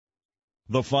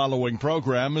The following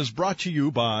program is brought to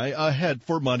you by Ahead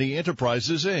for Money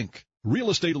Enterprises, Inc.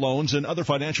 Real estate loans and other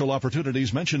financial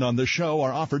opportunities mentioned on this show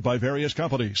are offered by various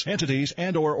companies, entities,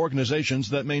 and/or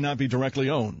organizations that may not be directly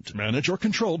owned, managed, or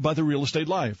controlled by the Real Estate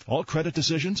Life. All credit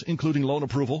decisions, including loan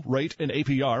approval, rate, and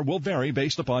APR, will vary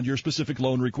based upon your specific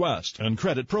loan request and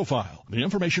credit profile. The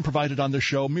information provided on this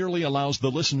show merely allows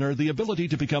the listener the ability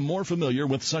to become more familiar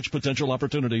with such potential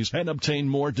opportunities and obtain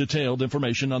more detailed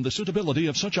information on the suitability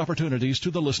of such opportunities to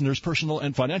the listener's personal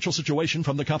and financial situation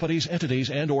from the companies,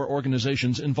 entities, and/or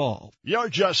organizations involved. You're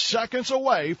just seconds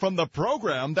away from the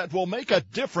program that will make a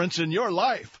difference in your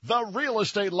life. The Real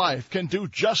Estate Life can do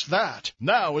just that.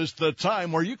 Now is the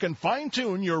time where you can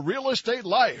fine-tune your real estate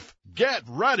life. Get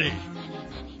ready.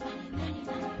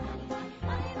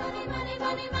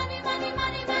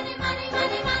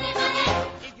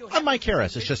 I'm Mike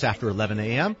Harris. It's just after 11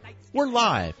 a.m. We're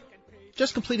live.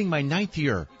 Just completing my 9th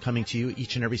year coming to you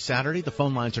each and every Saturday. The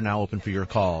phone lines are now open for your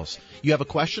calls. You have a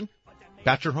question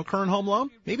about your current home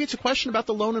loan? Maybe it's a question about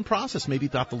the loan in process. Maybe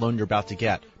about the loan you're about to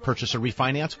get. Purchase or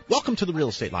refinance? Welcome to the Real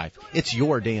Estate Life. It's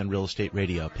your day in real estate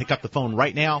radio. Pick up the phone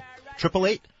right now.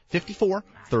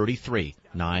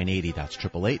 888-54-33-980. That's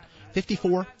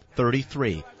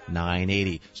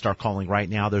 888-54-33-980. Start calling right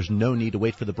now. There's no need to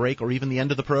wait for the break or even the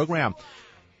end of the program.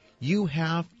 You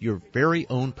have your very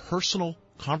own personal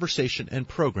conversation and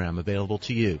program available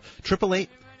to you.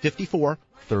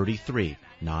 888-54-33-980.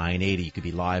 980. You could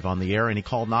be live on the air. Any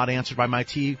call not answered by my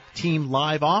team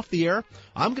live off the air,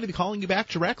 I'm going to be calling you back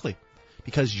directly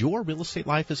because your real estate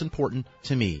life is important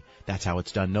to me. That's how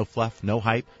it's done. No fluff, no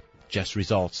hype, just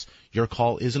results. Your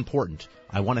call is important.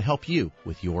 I want to help you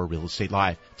with your real estate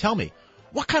life. Tell me,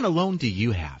 what kind of loan do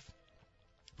you have?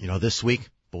 You know, this week,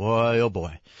 boy, oh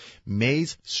boy,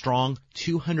 May's strong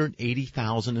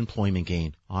 280,000 employment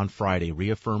gain on Friday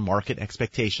reaffirmed market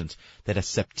expectations that a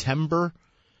September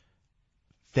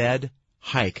Fed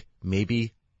hike may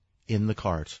be in the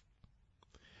cards.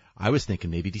 I was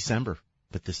thinking maybe December,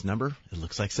 but this number, it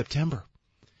looks like September.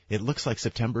 It looks like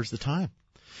September's the time.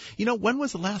 You know, when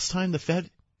was the last time the Fed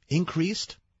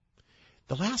increased?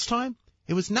 The last time?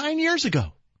 It was 9 years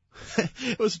ago.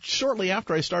 It was shortly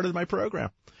after I started my program.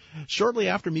 Shortly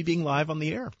after me being live on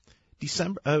the air.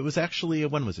 December, it was actually,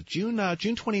 when was it? June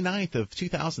 29th of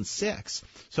 2006.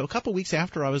 So a couple weeks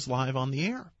after I was live on the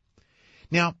air.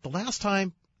 Now, the last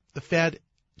time the Fed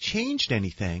changed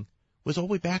anything was all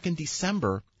the way back in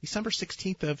December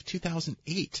 16th of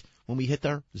 2008, when we hit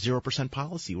our 0%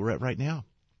 policy we're at right now.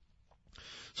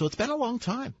 So it's been a long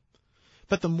time.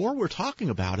 But the more we're talking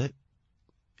about it,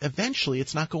 eventually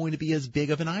it's not going to be as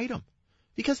big of an item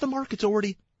because the market's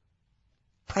already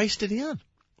priced it in.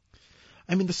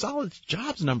 I mean, the solid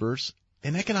jobs numbers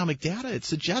and economic data, it's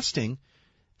suggesting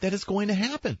that it's going to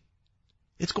happen.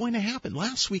 It's going to happen.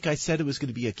 Last week I said it was going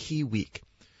to be a key week.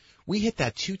 We hit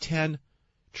that 210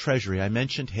 Treasury. I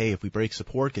mentioned, hey, if we break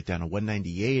support, get down to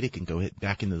 198, it can go hit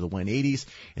back into the 180s,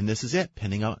 and this is it,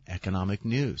 pending on economic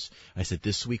news. I said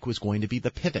this week was going to be the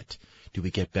pivot. Do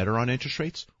we get better on interest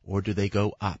rates, or do they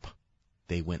go up?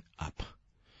 They went up.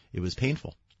 It was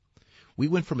painful. We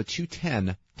went from a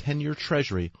 210 10-year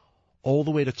Treasury all the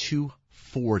way to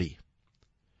 240.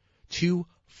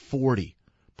 240,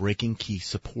 breaking key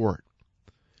support.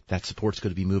 That support's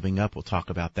going to be moving up. We'll talk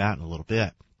about that in a little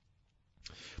bit.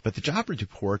 But the job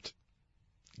report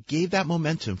gave that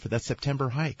momentum for that September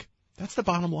hike. That's the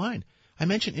bottom line. I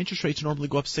mentioned interest rates normally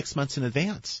go up 6 months in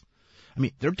advance. I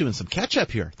mean, they're doing some catch-up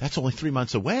here. That's only 3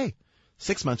 months away.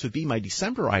 6 months would be my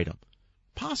December item.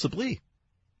 Possibly.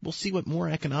 We'll see what more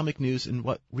economic news and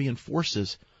what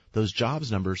reinforces those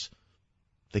jobs numbers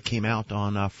that came out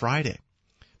on Friday.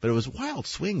 But it was wild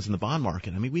swings in the bond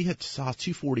market. I mean, we saw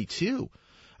 242.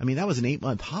 I mean, that was an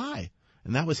 8-month high,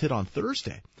 and that was hit on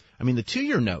Thursday. I mean, the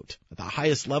 2-year note at the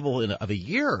highest level of a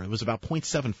year, it was about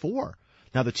 0.74.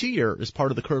 Now, the 2-year is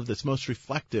part of the curve that's most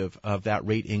reflective of that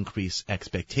rate increase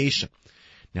expectation.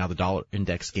 Now, the dollar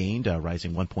index gained,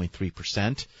 rising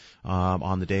 1.3%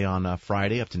 on the day on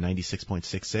Friday, up to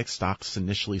 96.66. Stocks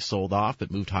initially sold off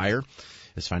but moved higher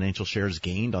as financial shares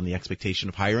gained on the expectation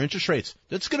of higher interest rates.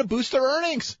 That's going to boost their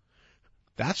earnings.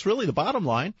 That's really the bottom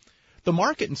line. The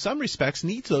market, in some respects,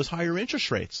 needs those higher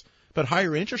interest rates. But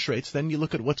higher interest rates, then you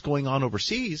look at what's going on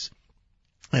overseas,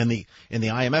 and the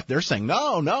IMF, they're saying,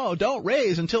 no, don't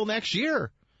raise until next year,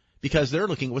 because they're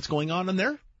looking at what's going on in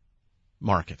their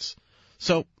markets.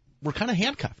 So we're kind of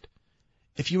handcuffed.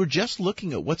 If you were just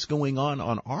looking at what's going on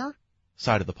our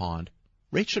side of the pond,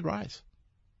 rates should rise.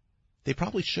 They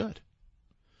probably should.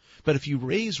 But if you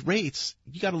raise rates,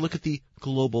 you got to look at the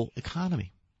global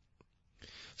economy.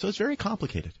 So it's very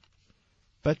complicated.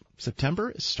 But September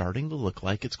is starting to look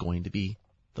like it's going to be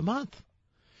the month.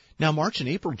 Now, March and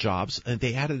April jobs,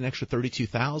 they added an extra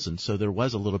 32,000, so there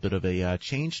was a little bit of a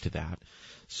change to that.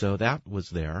 So that was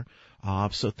there.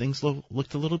 So things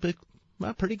looked a little bit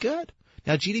pretty good.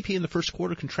 Now, GDP in the first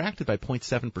quarter contracted by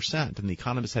 0.7%, and the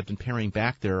economists have been paring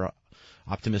back their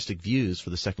optimistic views for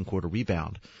the second quarter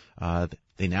rebound.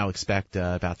 They now expect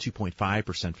about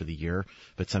 2.5% for the year,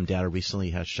 but some data recently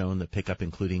has shown that pickup,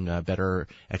 including better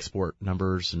export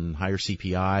numbers and higher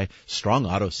CPI, strong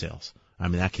auto sales. I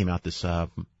mean, that came out this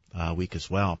week as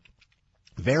well.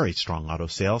 Very strong auto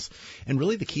sales. And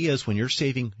really the key is when you're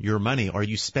saving your money, are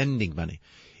you spending money?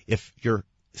 If you're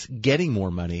getting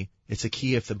more money, it's a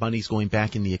key if the money's going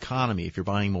back in the economy. If you're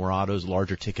buying more autos,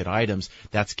 larger ticket items,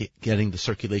 that's getting the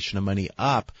circulation of money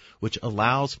up, which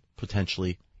allows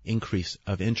potentially increase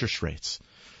of interest rates.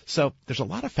 So there's a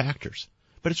lot of factors,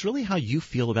 but it's really how you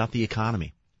feel about the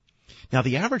economy. Now,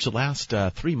 the average the last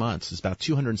 3 months is about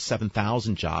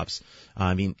 207,000 jobs.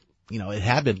 I mean, it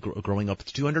had been growing up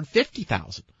to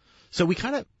 250,000. So we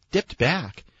kind of dipped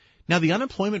back. Now, the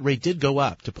unemployment rate did go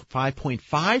up to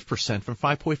 5.5% from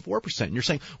 5.4%. And you're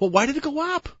saying, well, why did it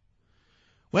go up?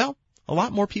 Well, a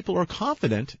lot more people are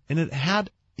confident, and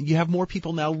you have more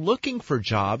people now looking for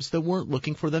jobs that weren't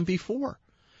looking for them before.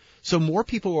 So more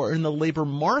people are in the labor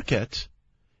market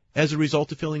as a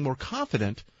result of feeling more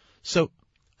confident. So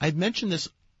I've mentioned this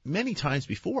many times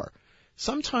before.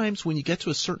 Sometimes when you get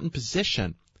to a certain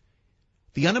position,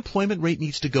 the unemployment rate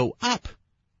needs to go up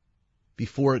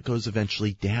before it goes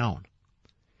eventually down.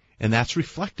 And that's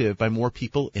reflective by more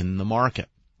people in the market.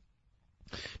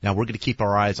 Now, we're going to keep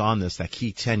our eyes on this, that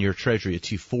key 10-year Treasury at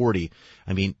 240.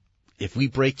 I mean, if we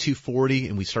break 240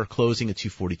 and we start closing at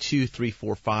 242,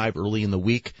 345 early in the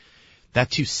week, that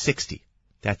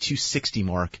 260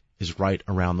 mark is right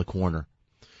around the corner.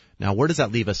 Now, where does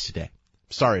that leave us today?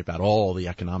 Sorry about all the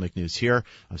economic news here.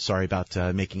 I'm sorry about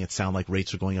making it sound like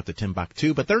rates are going up to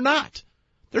Timbuktu, but they're not.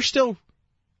 They're still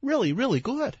really, really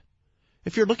good.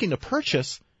 If you're looking to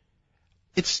purchase,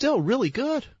 it's still really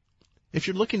good. If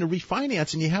you're looking to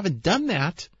refinance and you haven't done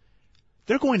that,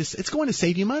 it's going to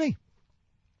save you money.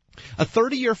 A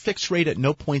 30-year fixed rate at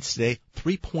no points today,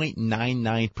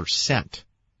 3.99%.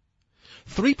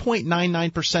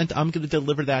 3.99%, I'm going to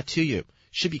deliver that to you.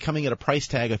 Should be coming at a price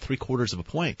tag of 0.75 of a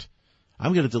point.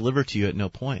 I'm going to deliver to you at no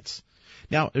points.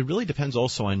 Now, it really depends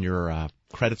also on your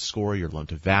credit score, your loan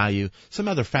to value, some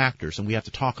other factors, and we have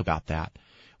to talk about that.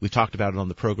 We've talked about it on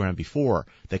the program before,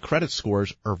 that credit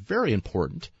scores are very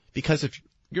important because if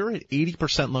you're at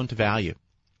 80% loan to value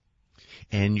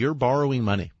and you're borrowing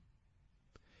money,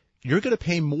 you're going to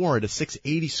pay more at a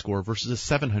 680 score versus a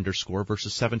 700 score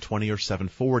versus 720 or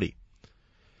 740.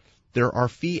 There are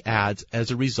fee adds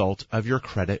as a result of your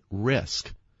credit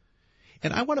risk.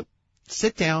 And I want to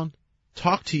sit down,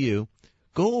 talk to you,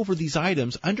 go over these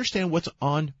items, understand what's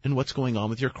on and what's going on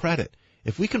with your credit.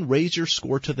 If we can raise your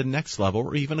score to the next level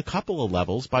or even a couple of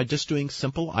levels by just doing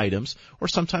simple items or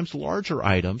sometimes larger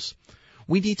items,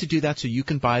 we need to do that so you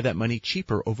can buy that money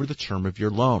cheaper over the term of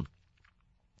your loan.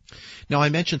 Now, I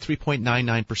mentioned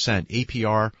 3.99%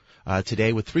 APR.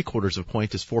 Today with 0.75 of a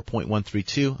point is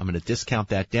 4.132. I'm going to discount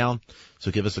that down, so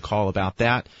give us a call about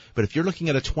that. But if you're looking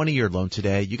at a 20-year loan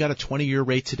today, you got a 20-year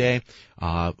rate today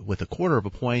with 0.25 of a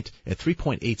point at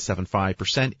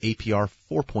 3.875%, APR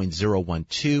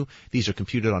 4.012. These are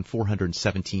computed on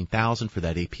 417,000 for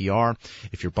that APR.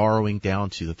 If you're borrowing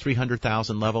down to the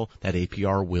 300,000 level, that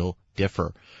APR will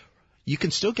differ. You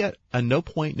can still get a no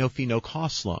point, no fee, no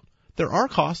cost loan. There are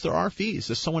costs, there are fees,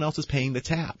 if someone else is paying the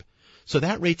tab. So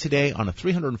that rate today on a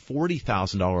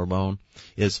 $340,000 loan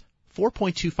is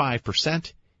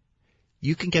 4.25%.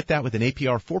 You can get that with an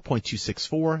APR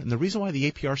 4.264. And the reason why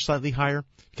the APR is slightly higher,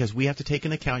 because we have to take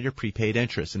into account your prepaid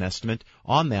interest. An estimate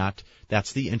on that,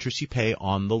 that's the interest you pay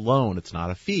on the loan. It's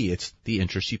not a fee. It's the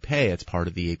interest you pay. It's part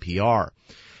of the APR.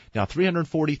 Now,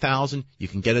 $340,000, you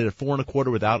can get it at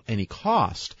 4.25 without any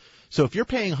cost. So if you're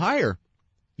paying higher,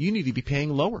 you need to be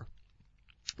paying lower.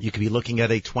 You could be looking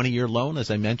at a 20-year loan, as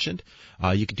I mentioned.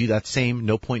 You could do that same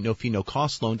no point, no fee, no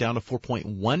cost loan down to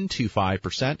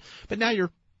 4.125%, but now you're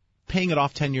paying it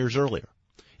off 10 years earlier.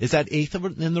 Is that eighth of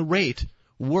it in the rate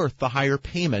worth the higher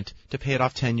payment to pay it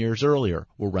off 10 years earlier?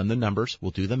 We'll run the numbers,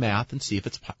 we'll do the math, and see if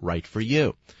it's right for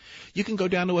you. You can go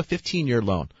down to a 15-year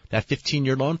loan. That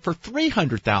 15-year loan for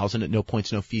 $300,000 at no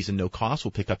points, no fees, and no cost,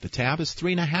 we'll pick up the tab, is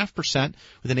 3.5%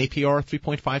 with an APR of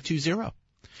 3.520.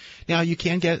 Now, you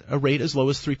can get a rate as low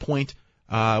as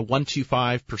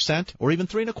 3.125% or even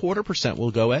 3.25% will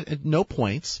go at no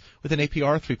points with an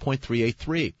APR of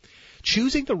 3.383.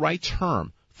 Choosing the right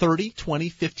term, 30, 20,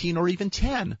 15, or even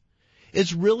 10,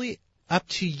 is really up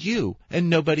to you and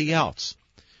nobody else.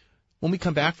 When we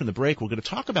come back from the break, we're going to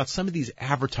talk about some of these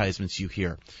advertisements you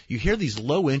hear. You hear these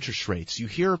low interest rates. You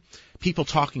hear people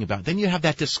talking about. Then you have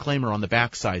that disclaimer on the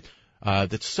backside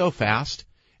that's so fast.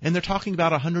 And they're talking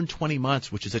about 120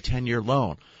 months, which is a 10-year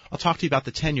loan. I'll talk to you about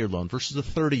the 10-year loan versus the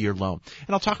 30-year loan.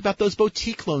 And I'll talk about those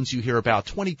boutique loans you hear about,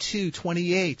 22,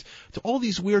 28, to all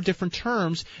these weird different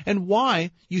terms and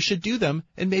why you should do them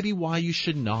and maybe why you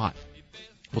should not.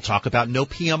 We'll talk about no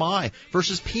PMI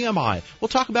versus PMI. We'll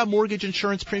talk about mortgage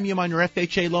insurance premium on your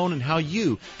FHA loan and how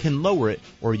you can lower it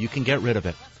or you can get rid of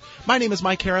it. My name is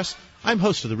Mike Harris. I'm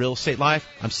host of The Real Estate Life.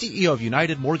 I'm CEO of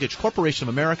United Mortgage Corporation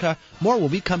of America. More when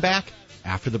we come back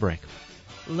after the break.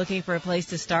 Looking for a place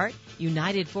to start?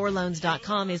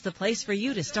 UnitedForLoans.com is the place for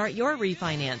you to start your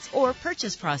refinance or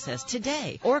purchase process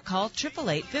today. Or call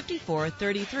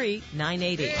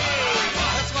 888-5433-980.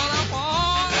 That's what I want.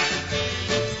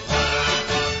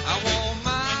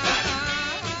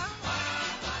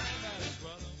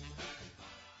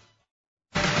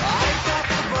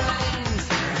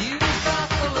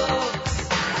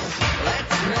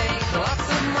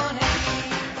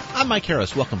 I'm Mike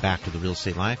Harris. Welcome back to The Real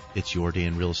Estate Life. It's your day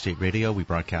in real estate radio. We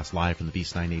broadcast live from the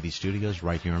Beast 980 studios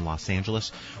right here in Los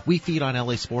Angeles. We feed on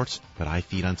LA sports, but I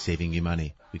feed on saving you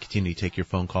money. We continue to take your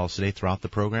phone calls today throughout the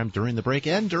program, during the break,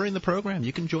 and during the program.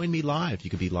 You can join me live. You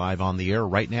can be live on the air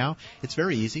right now. It's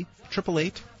very easy.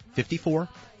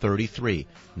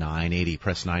 888-5433-980.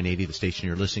 Press 980, the station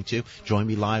you're listening to. Join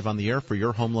me live on the air for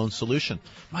your home loan solution.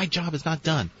 My job is not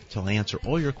done till I answer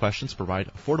all your questions,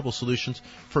 provide affordable solutions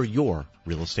for your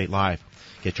real estate life.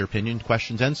 Get your opinion,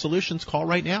 questions, and solutions. Call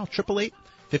right now,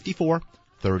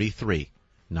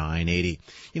 888-5433-980.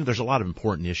 You know, there's a lot of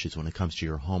important issues when it comes to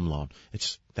your home loan.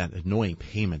 It's that annoying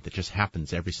payment that just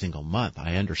happens every single month.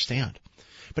 I understand.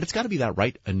 But it's got to be that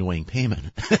right annoying payment.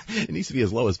 It needs to be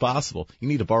as low as possible. You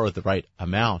need to borrow at the right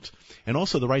amount and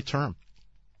also the right term.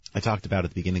 I talked about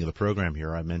at the beginning of the program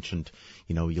here, I mentioned,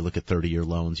 you know, you look at 30-year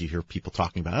loans, you hear people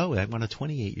talking about, oh, I want a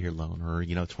 28-year loan or,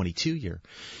 22-year.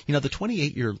 You know, the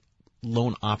 28-year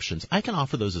loan options, I can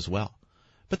offer those as well.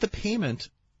 But the payment,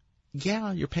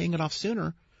 yeah, you're paying it off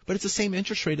sooner, but it's the same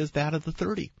interest rate as that of the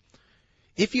 30.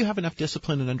 If you have enough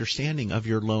discipline and understanding of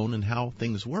your loan and how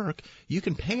things work, you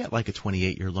can pay it like a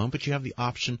 28-year loan, but you have the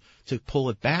option to pull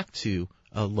it back to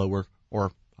a lower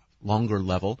or longer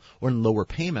level or lower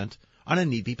payment on a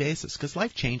need-be basis because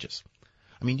life changes.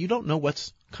 I mean, you don't know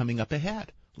what's coming up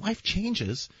ahead. Life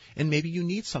changes, and maybe you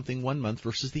need something one month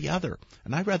versus the other.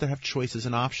 And I'd rather have choices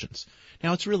and options.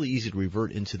 Now, it's really easy to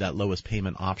revert into that lowest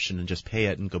payment option and just pay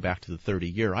it and go back to the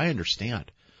 30-year. I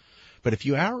understand. But if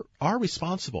you are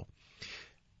responsible,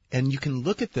 and you can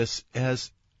look at this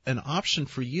as an option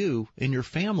for you and your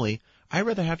family, I'd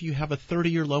rather have you have a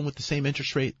 30-year loan with the same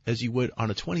interest rate as you would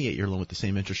on a 28-year loan with the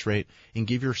same interest rate and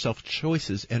give yourself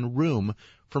choices and room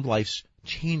for life's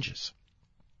changes.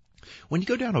 When you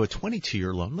go down to a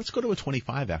 22-year loan, let's go to a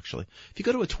 25 actually. If you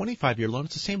go to a 25-year loan,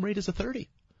 it's the same rate as a 30.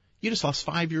 You just lost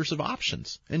 5 years of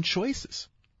options and choices.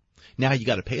 Now you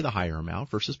got to pay the higher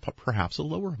amount versus perhaps a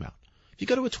lower amount. If you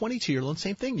go to a 22-year loan,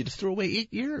 same thing. You just threw away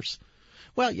 8 years.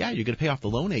 Well, yeah, you're going to pay off the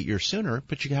loan 8 years sooner,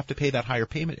 but you have to pay that higher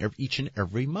payment each and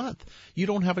every month. You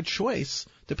don't have a choice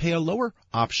to pay a lower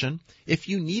option if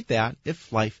you need that,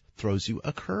 if life throws you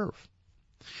a curve.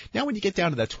 Now, when you get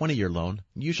down to that 20-year loan,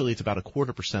 usually it's about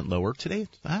 0.25% lower. Today,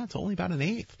 it's only about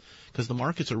 1/8 because the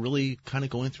markets are really kind of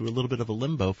going through a little bit of a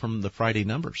limbo from the Friday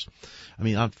numbers. I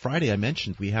mean, on Friday, I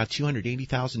mentioned we had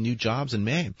 280,000 new jobs in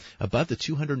May, above the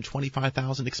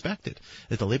 225,000 expected,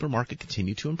 as the labor market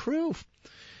continued to improve.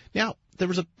 Now, there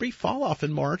was a brief fall-off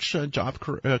in March, job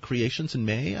creations in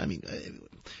May. I mean,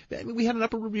 we had an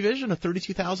upper revision of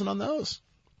 32,000 on those.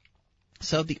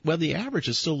 So the average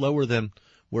is still lower than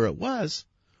where it was.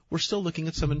 We're still looking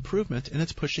at some improvement, and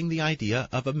it's pushing the idea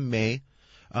of a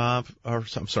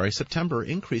September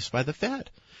increase by the Fed.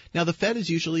 Now, the Fed is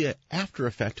usually an after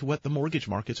effect to what the mortgage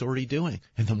market's already doing,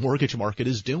 and the mortgage market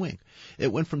is doing.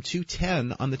 It went from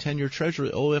 2.10 on the 10-year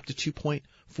Treasury all the way up to 2.40.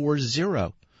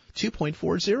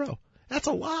 2.40. That's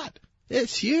a lot.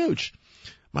 It's huge.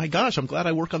 My gosh, I'm glad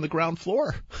I work on the ground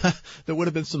floor. There would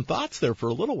have been some thoughts there for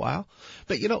a little while.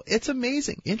 But, it's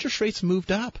amazing. Interest rates moved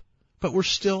up, but we're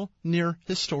still near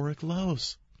historic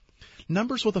lows.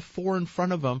 Numbers with a 4 in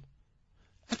front of them,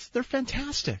 they're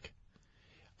fantastic.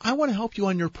 I want to help you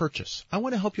on your purchase. I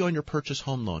want to help you on your purchase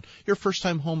home loan, your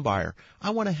first-time home buyer. I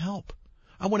want to help.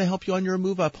 I want to help you on your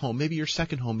move-up home, maybe your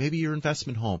second home, maybe your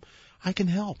investment home. I can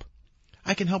help.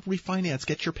 I can help refinance,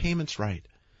 get your payments right.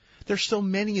 There's so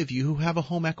many of you who have a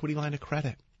home equity line of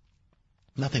credit.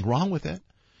 Nothing wrong with it.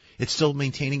 It's still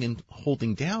maintaining and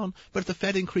holding down, but if the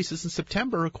Fed increases in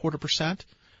September 0.25%,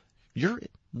 your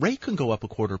rate can go up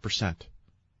 0.25%.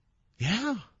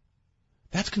 Yeah,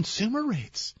 that's consumer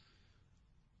rates.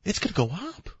 It's going to go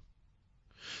up.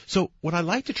 So what I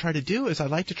like to try to do is I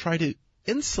like to try to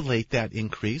insulate that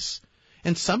increase.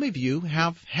 And some of you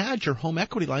have had your home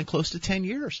equity line close to 10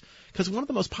 years. Because one of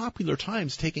the most popular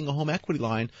times taking a home equity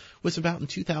line was about in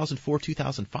 2004,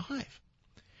 2005.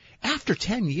 After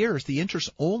 10 years, the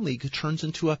interest only turns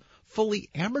into a fully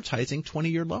amortizing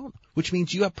 20-year loan, which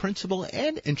means you have principal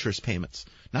and interest payments,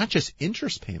 not just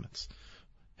interest payments.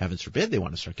 Heavens forbid they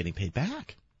want to start getting paid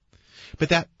back. But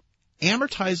that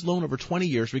amortized loan over 20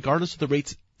 years, regardless of the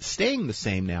rates staying the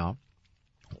same now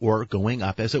or going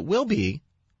up as it will be,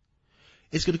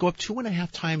 is going to go up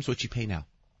 2.5 times what you pay now.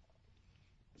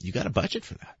 You got a budget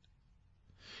for that.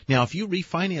 Now, if you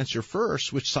refinance your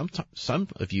first, which some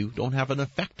of you don't have an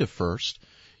effective first,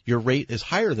 your rate is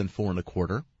higher than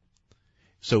 4.25.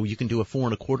 So you can do a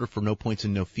 4.25 for no points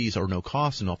and no fees or no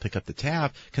costs, and I'll pick up the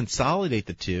tab, consolidate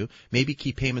the two, maybe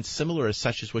keep payments similar as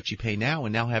such as what you pay now,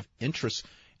 and now have interest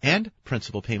and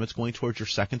principal payments going towards your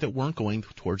second that weren't going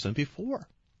towards them before.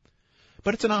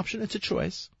 But it's an option. It's a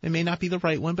choice. It may not be the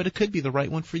right one, but it could be the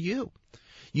right one for you.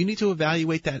 You need to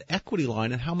evaluate that equity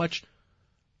line and how much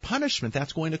punishment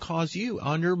that's going to cause you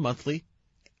on your monthly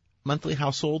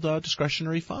household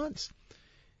discretionary funds.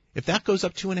 If that goes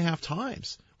up 2.5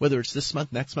 times, whether it's this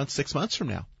month, next month, 6 months from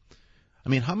now, I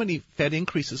mean, how many Fed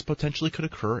increases potentially could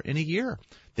occur in a year?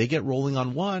 They get rolling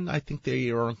on one. I think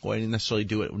they aren't going to necessarily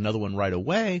do it another one right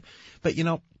away. But,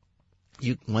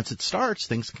 once it starts,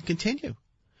 things can continue.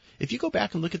 If you go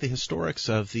back and look at the historics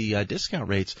of the discount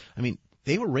rates, I mean,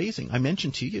 they were raising. I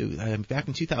mentioned to you back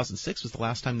in 2006 was the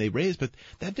last time they raised, but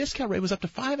that discount rate was up to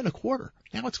 5.25.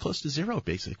 Now it's close to zero,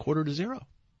 basically, 1/4 to zero.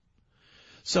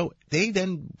 So they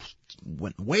then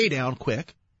went way down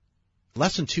quick.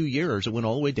 Less than 2 years, it went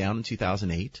all the way down in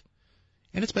 2008,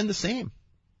 and it's been the same.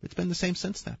 It's been the same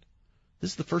since then.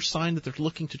 This is the first sign that they're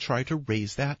looking to try to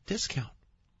raise that discount.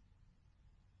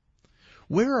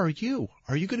 Where are you?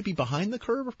 Are you going to be behind the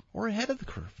curve or ahead of the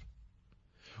curve?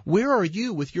 Where are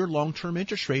you with your long-term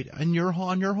interest rate on your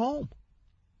home?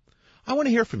 I want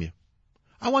to hear from you.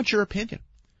 I want your opinion.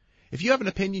 If you have an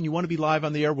opinion, you want to be live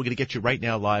on the air, we're going to get you right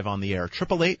now live on the air.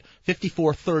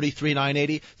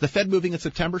 888-5430-3980. The Fed moving in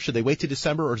September, should they wait to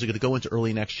December, or is it going to go into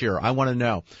early next year? I want to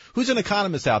know. Who's an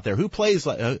economist out there? Who plays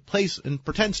and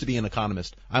pretends to be an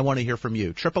economist? I want to hear from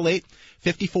you.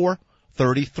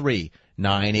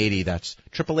 888-5433-980. That's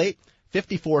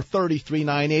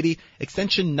 888-5433-980,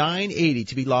 extension 980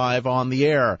 to be live on the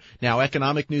air. Now,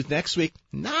 economic news next week,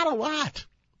 not a lot.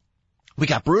 We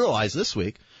got brutalized this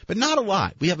week, but not a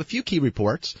lot. We have a few key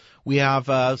reports. We have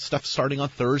stuff starting on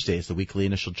Thursdays, the weekly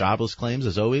initial jobless claims,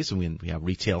 as always, and we have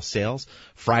retail sales.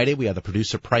 Friday, we have the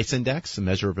producer price index, a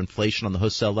measure of inflation on the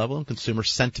wholesale level, and consumer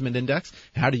sentiment index.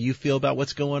 How do you feel about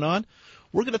what's going on?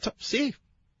 We're going to see.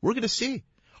 We're going to see.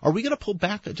 Are we going to pull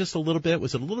back just a little bit?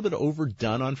 Was it a little bit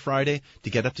overdone on Friday to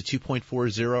get up to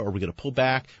 2.40? Or are we going to pull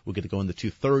back? We're going to go in the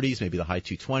 230s, maybe the high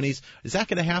 220s. Is that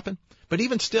going to happen? But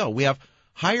even still, we have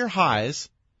higher highs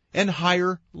and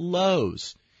higher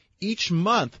lows. Each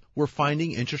month, we're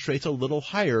finding interest rates a little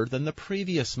higher than the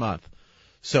previous month.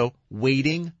 So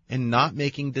waiting and not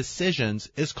making decisions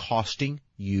is costing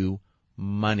you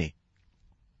money.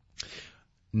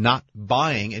 Not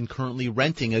buying and currently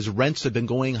renting as rents have been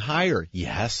going higher.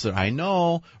 Yes, I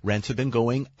know. Rents have been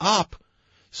going up.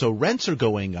 So rents are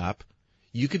going up.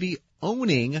 You could be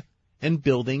owning and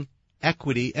building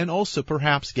equity and also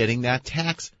perhaps getting that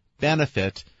tax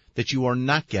benefit that you are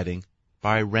not getting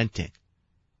by renting.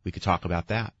 We could talk about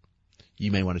that.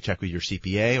 You may want to check with your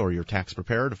CPA or your tax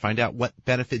preparer to find out what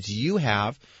benefits you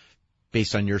have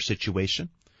based on your situation.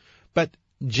 But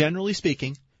generally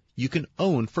speaking, you can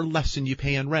own for less than you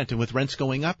pay in rent. And with rents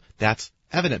going up, that's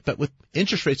evident. But with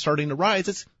interest rates starting to rise,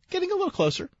 it's getting a little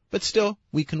closer. But still,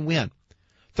 we can win.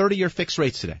 30-year fixed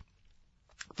rates today.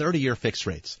 30-year fixed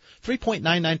rates.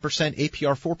 3.99%,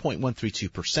 APR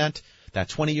 4.132%. That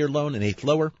 20-year loan, an eighth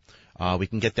lower. We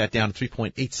can get that down to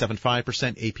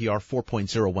 3.875%, APR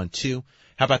 4.012.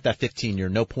 How about that 15-year?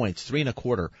 No points,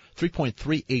 3.25%,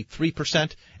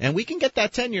 3.383%. And we can get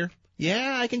that 10-year.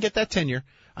 Yeah, I can get that 10-year.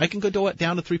 I can go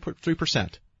down to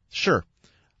 3%. Sure,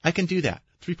 I can do that.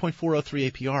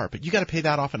 3.403 APR, but you got to pay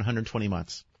that off in 120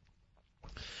 months.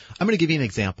 I'm going to give you an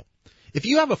example. If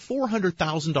you have a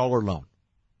 $400,000 loan,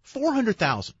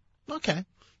 $400,000, okay,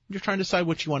 you're trying to decide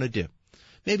what you want to do.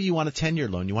 Maybe you want a 10-year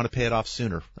loan. You want to pay it off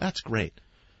sooner. That's great.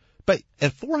 But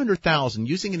at $400,000,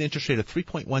 using an interest rate of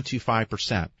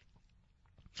 3.125%,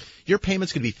 Your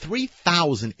payment's going to be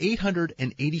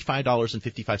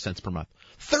 $3,885.55 per month.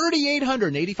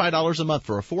 $3,885 a month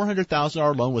for a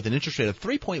 $400,000 loan with an interest rate of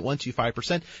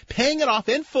 3.125%, paying it off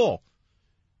in full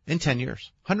in 10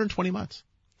 years, 120 months.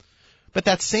 But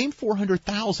that same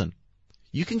 $400,000,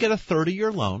 you can get a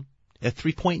 30-year loan at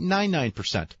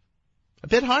 3.99%. A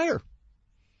bit higher.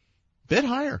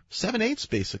 7/8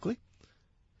 basically.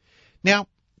 Now,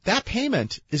 that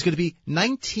payment is going to be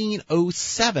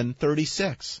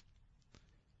 $1,907.36.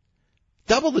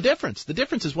 Double the difference. The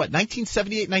difference is what,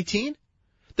 $1,978.19?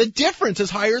 The difference is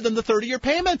higher than the 30-year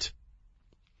payment.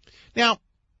 Now,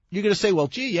 you're going to say, well,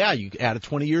 gee, yeah, you added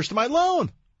 20 years to my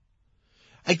loan.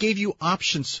 I gave you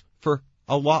options for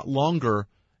a lot longer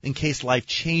in case life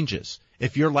changes.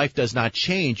 If your life does not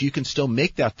change, you can still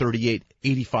make that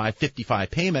 $38.85.55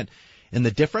 payment, and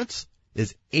the difference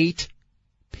is 8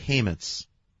 payments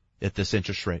at this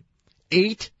interest rate.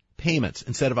 8 payments.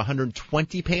 Instead of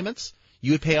 120 payments,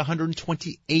 you would pay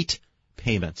 128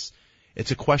 payments.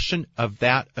 It's a question of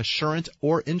that assurance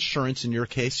or insurance in your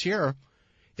case here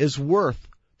is worth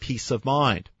peace of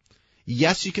mind.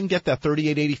 Yes, you can get that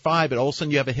 $38.85, but all of a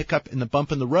sudden you have a hiccup in the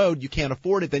bump in the road. You can't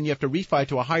afford it. Then you have to refi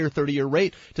to a higher 30-year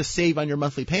rate to save on your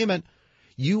monthly payment.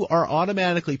 You are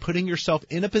automatically putting yourself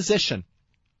in a position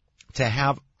to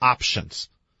have options.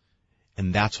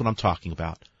 And that's what I'm talking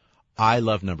about. I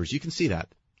love numbers. You can see that.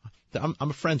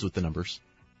 I'm friends with the numbers.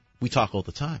 We talk all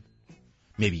the time.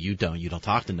 Maybe you don't. You don't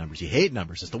talk to numbers. You hate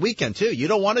numbers. It's the weekend, too. You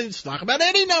don't want to talk about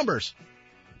any numbers.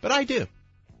 But I do.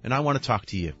 And I want to talk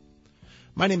to you.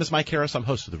 My name is Mike Harris. I'm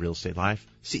host of The Real Estate Life,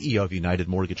 CEO of United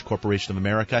Mortgage Corporation of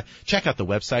America. Check out the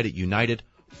website at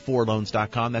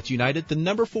United4Loans.com. That's United, the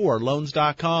number 4,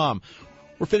 loans.com.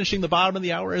 We're finishing the bottom of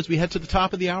the hour. As we head to the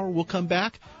top of the hour, we'll come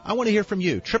back. I want to hear from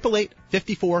you.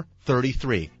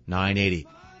 888-5433-980.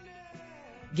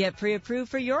 Get pre-approved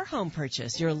for your home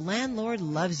purchase. Your landlord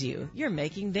loves you. You're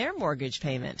making their mortgage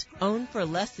payment. Own for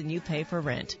less than you pay for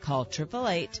rent. Call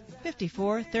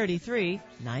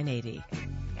 888-5433-980.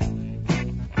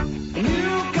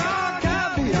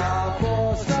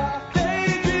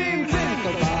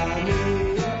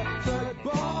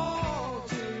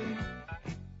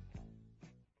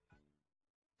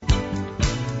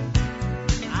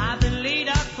 I've been laid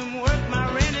out from work,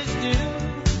 my rent is due.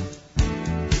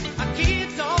 My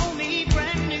kids all need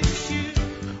brand new shoes.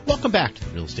 Welcome back to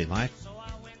The Real Estate Life.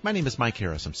 My name is Mike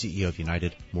Harris. I'm CEO of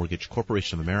United Mortgage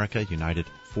Corporation of America,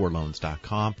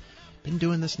 United4Loans.com. Been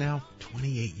doing this now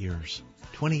 28 years.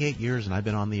 28 years, and I've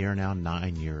been on the air now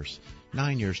 9 years.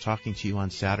 9 years talking to you on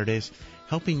Saturdays,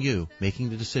 helping you making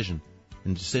the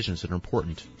decisions that are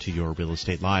important to your real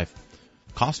estate life.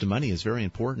 Cost of money is very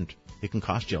important. It can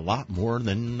cost you a lot more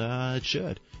than it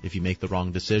should if you make the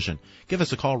wrong decision. Give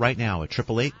us a call right now at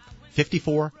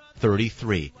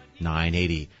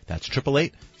 888-5433-980. That's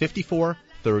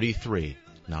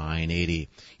 888-5433-980. You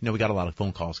know, we got a lot of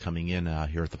phone calls coming in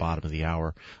here at the bottom of the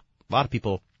hour. A lot of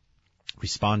people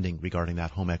responding regarding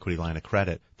that home equity line of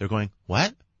credit. They're going,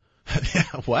 what?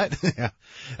 What?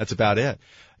 That's about it.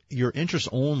 Your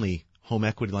interest-only home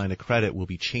equity line of credit will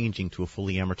be changing to a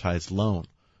fully amortized loan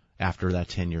after that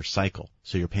 10-year cycle.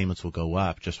 So your payments will go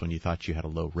up just when you thought you had a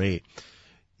low rate.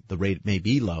 The rate may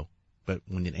be low, but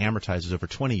when it amortizes over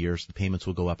 20 years, the payments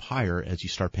will go up higher as you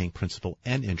start paying principal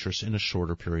and interest in a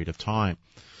shorter period of time.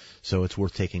 So it's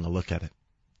worth taking a look at it.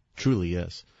 Truly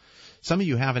is. Some of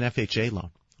you have an FHA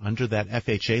loan. Under that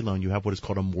FHA loan, you have what is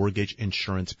called a mortgage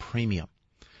insurance premium.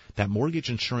 That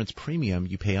mortgage insurance premium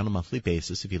you pay on a monthly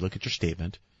basis. If you look at your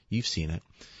statement, you've seen it.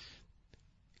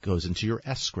 It goes into your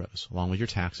escrows along with your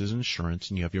taxes and insurance,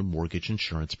 and you have your mortgage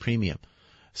insurance premium.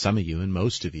 Some of you and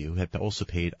most of you have also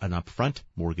paid an upfront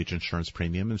mortgage insurance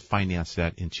premium and financed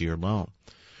that into your loan.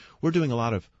 We're doing a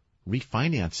lot of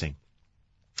refinancing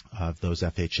of those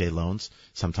FHA loans.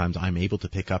 Sometimes I'm able to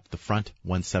pick up the front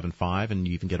 175 and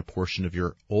you even get a portion of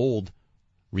your old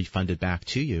refunded back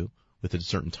to you within a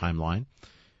certain timeline.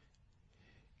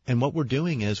 And what we're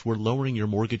doing is we're lowering your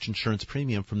mortgage insurance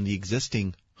premium from the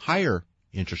existing higher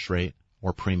interest rate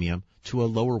or premium to a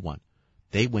lower one.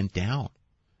 They went down,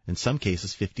 in some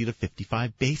cases 50 to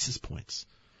 55 basis points.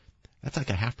 That's like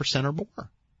 0.5% or more.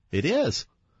 It is.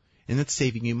 And it's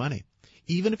saving you money.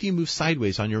 Even if you move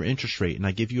sideways on your interest rate and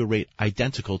I give you a rate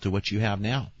identical to what you have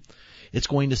now, it's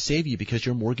going to save you because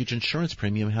your mortgage insurance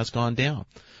premium has gone down.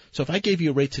 So if I gave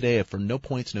you a rate today for no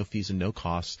points, no fees, and no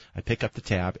costs, I pick up the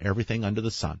tab, everything under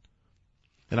the sun,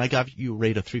 and I got you a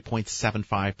rate of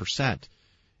 3.75%,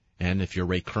 and if your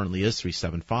rate currently is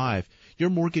 3.75, your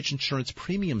mortgage insurance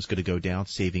premium is going to go down,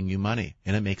 saving you money,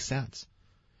 and it makes sense.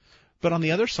 But on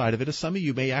the other side of it is some of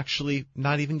you may actually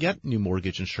not even get new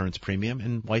mortgage insurance premium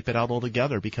and wipe it out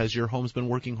altogether because your home's been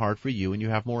working hard for you and you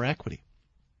have more equity.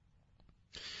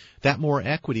 That more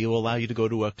equity will allow you to go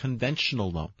to a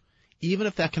conventional loan. Even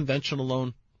if that conventional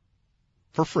loan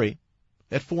for free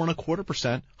at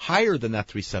 4.25%, higher than that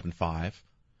 3.75,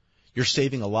 you're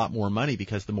saving a lot more money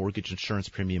because the mortgage insurance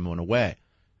premium went away.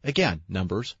 Again,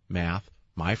 numbers, math,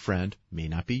 my friend, may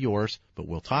not be yours, but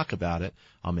we'll talk about it.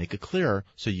 I'll make it clearer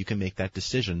so you can make that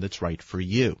decision that's right for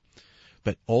you.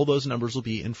 But all those numbers will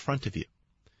be in front of you.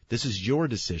 This is your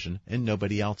decision and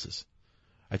nobody else's.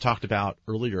 I talked about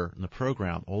earlier in the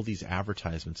program all these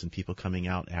advertisements and people coming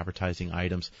out advertising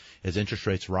items. As interest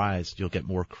rates rise, you'll get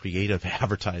more creative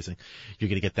advertising. You're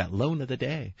going to get that loan of the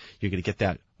day. You're going to get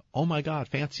that, oh my God,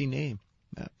 fancy name.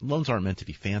 Loans aren't meant to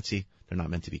be fancy. They're not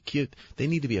meant to be cute. They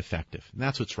need to be effective. And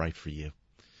that's what's right for you.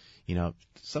 You know,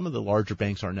 some of the larger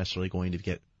banks aren't necessarily going to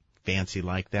get fancy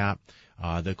like that.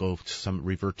 They'll go to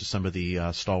revert to some of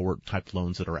the stalwart type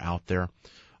loans that are out there.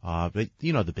 But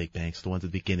you know the big banks, the ones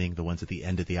at the beginning, the ones at the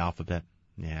end of the alphabet.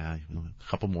 Yeah, a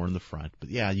couple more in the front. But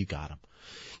yeah, you got them.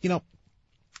 You know,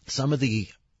 some of the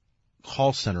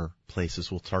call center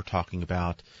places will start talking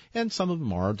about, and some of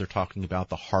them are, they're talking about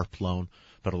the HARP loan.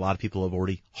 But a lot of people have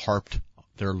already harped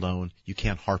their loan. You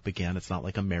can't harp again. It's not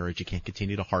like a marriage. You can't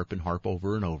continue to harp and harp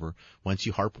over and over. Once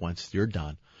you harp once, you're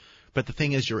done. But the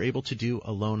thing is, you're able to do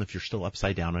a loan if you're still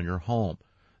upside down on your home.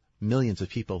 Millions of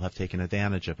people have taken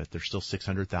advantage of it. There's still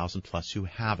 600,000 plus who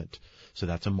haven't. So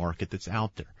that's a market that's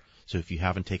out there. So if you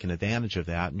haven't taken advantage of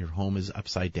that and your home is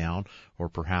upside down, or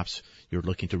perhaps you're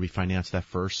looking to refinance that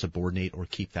first, subordinate, or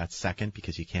keep that second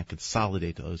because you can't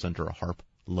consolidate those under a HARP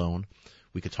loan,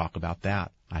 we could talk about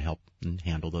that. I help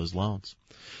handle those loans.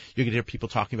 You're going to hear people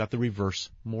talking about the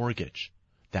reverse mortgage.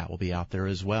 That will be out there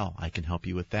as well. I can help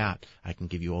you with that. I can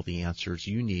give you all the answers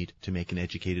you need to make an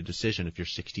educated decision. If you're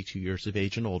 62 years of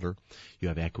age and older, you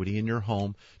have equity in your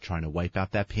home, trying to wipe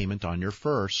out that payment on your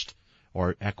first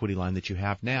or equity line that you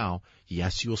have now,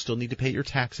 yes, you will still need to pay your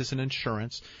taxes and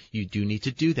insurance. You do need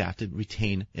to do that to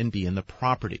retain and be in the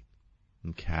property.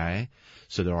 Okay?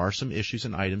 So there are some issues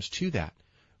and items to that,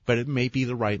 but it may be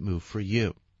the right move for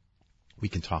you. We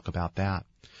can talk about that.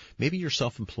 Maybe you're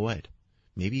self-employed.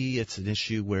 Maybe it's an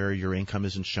issue where your income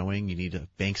isn't showing. You need a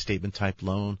bank statement type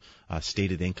loan,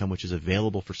 stated income, which is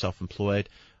available for self-employed.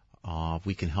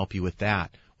 We can help you with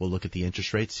that. We'll look at the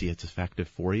interest rate, see if it's effective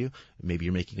for you. Maybe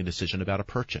you're making a decision about a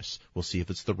purchase. We'll see if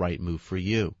it's the right move for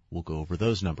you. We'll go over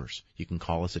those numbers. You can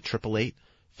call us at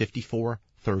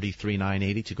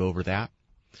 888-54-33-980 to go over that.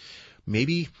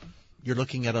 Maybe you're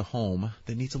looking at a home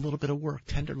that needs a little bit of work,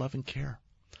 tender love and care.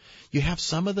 You have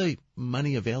some of the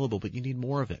money available, but you need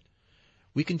more of it.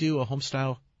 We can do a home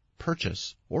style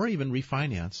purchase or even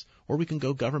refinance, or we can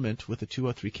go government with a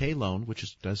 203K loan,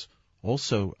 which does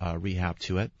also rehab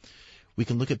to it. We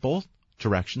can look at both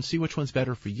directions, see which one's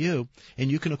better for you,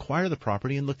 and you can acquire the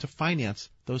property and look to finance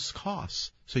those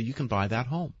costs so you can buy that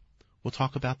home. We'll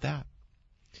talk about that.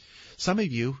 Some of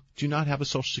you do not have a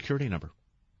Social Security number.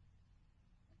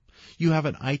 You have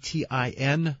an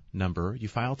ITIN number, you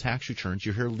file tax returns,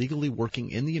 you're here legally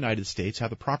working in the United States, have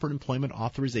the proper employment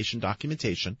authorization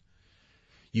documentation,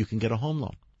 you can get a home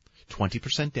loan.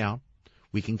 20% down,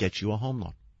 we can get you a home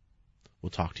loan. We'll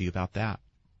talk to you about that.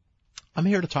 I'm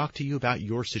here to talk to you about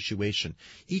your situation.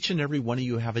 Each and every one of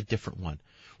you have a different one.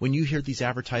 When you hear these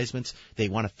advertisements, they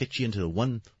want to fit you into the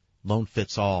one loan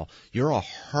fits all. You're a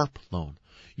HARP loan.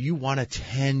 You want a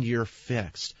 10-year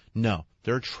fixed. No.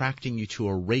 They're attracting you to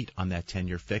a rate on that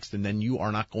 10-year fixed, and then you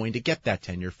are not going to get that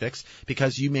 10-year fixed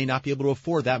because you may not be able to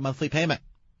afford that monthly payment.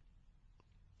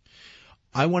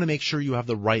 I want to make sure you have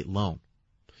the right loan.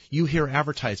 You hear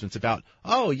advertisements about,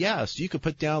 oh, yes, you could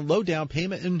put down low down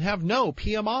payment and have no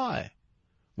PMI.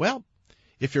 Well,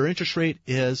 if your interest rate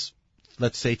is,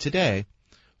 let's say today,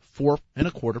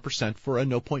 4.25% for a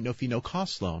no-point, no-fee,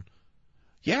 no-cost loan,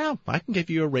 yeah, I can give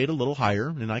you a rate a little higher,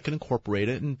 and I can incorporate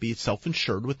it and be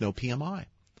self-insured with no PMI.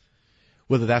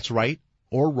 Whether that's right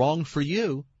or wrong for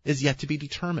you is yet to be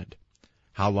determined.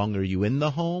 How long are you in the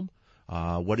home?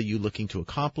 What are you looking to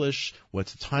accomplish?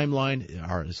 What's the timeline?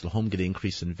 Is the home going to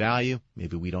increase in value?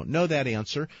 Maybe we don't know that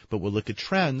answer, but we'll look at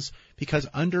trends because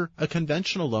under a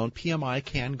conventional loan, PMI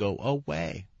can go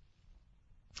away.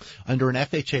 Under an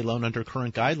FHA loan, under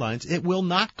current guidelines, it will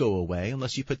not go away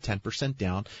unless you put 10%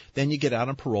 down. Then you get out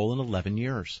on parole in 11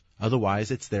 years. Otherwise,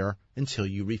 it's there until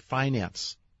you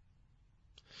refinance.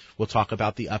 We'll talk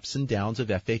about the ups and downs of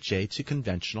FHA to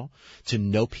conventional, to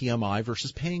no PMI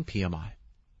versus paying PMI.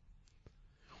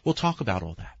 We'll talk about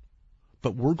all that.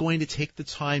 But we're going to take the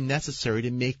time necessary to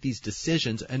make these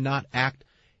decisions and not act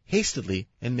hastily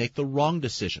and make the wrong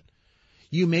decision.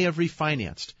 You may have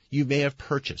refinanced. You may have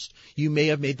purchased. You may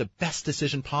have made the best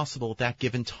decision possible at that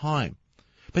given time.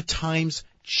 But times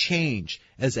change,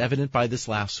 as evident by this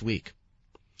last week.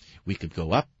 We could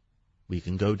go up. We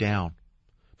can go down.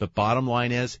 But bottom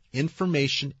line is,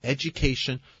 information,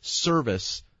 education,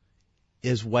 service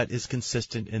is what is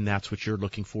consistent, and that's what you're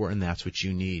looking for, and that's what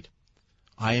you need.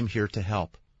 I am here to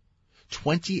help.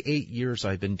 28 years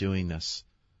I've been doing this.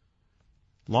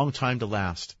 Long time to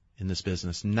last in this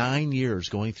business. 9 years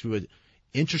going through an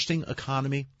interesting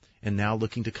economy and now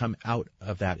looking to come out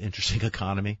of that interesting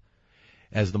economy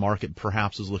as the market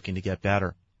perhaps is looking to get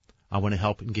better. I want to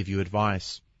help and give you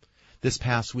advice. This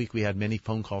past week we had many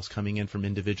phone calls coming in from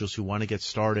individuals who want to get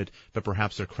started, but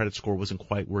perhaps their credit score wasn't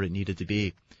quite where it needed to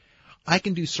be. I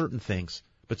can do certain things,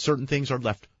 but certain things are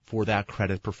left for that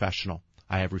credit professional.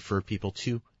 I have referred people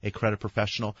to a credit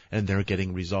professional, and they're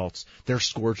getting results. Their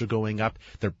scores are going up.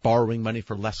 They're borrowing money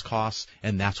for less costs,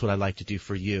 and that's what I like to do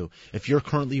for you. If you're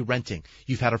currently renting,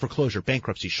 you've had a foreclosure,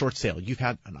 bankruptcy, short sale, you've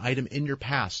had an item in your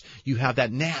past, you have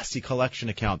that nasty collection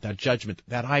account, that judgment,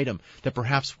 that item that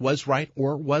perhaps was right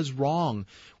or was wrong,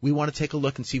 we want to take a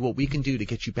look and see what we can do to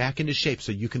get you back into shape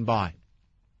so you can buy.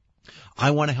 I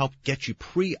want to help get you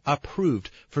pre-approved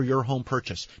for your home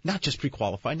purchase. Not just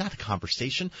pre-qualified, not a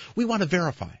conversation. We want to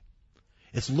verify.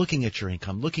 It's looking at your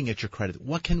income, looking at your credit.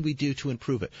 What can we do to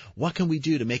improve it? What can we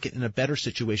do to make it in a better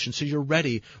situation so you're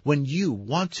ready when you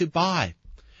want to buy?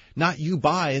 Not you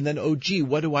buy and then, oh, gee,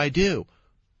 what do I do?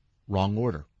 Wrong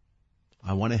order.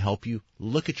 I want to help you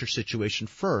look at your situation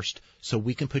first so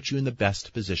we can put you in the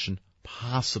best position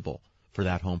possible for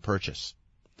that home purchase.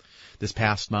 This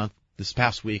past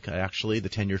week, actually, the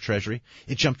 10-year Treasury,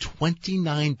 it jumped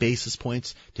 29 basis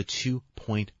points to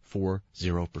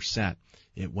 2.40%.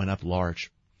 It went up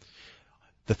large.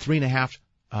 The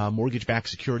 3.5 mortgage-backed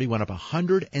security went up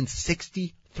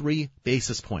 163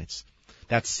 basis points.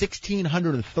 That's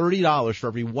 $1,630 for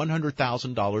every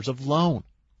 $100,000 of loan.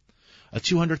 A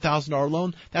 $200,000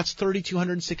 loan, that's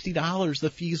 $3,260 the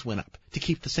fees went up to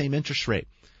keep the same interest rate.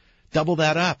 Double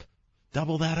that up.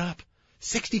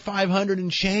 $6,500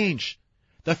 and change.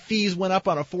 The fees went up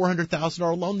on a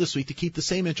 $400,000 loan this week to keep the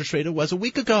same interest rate it was a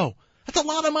week ago. That's a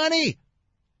lot of money.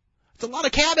 That's a lot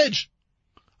of cabbage.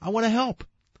 I want to help.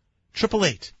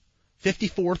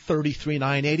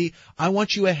 888-5433-980. I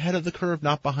want you ahead of the curve,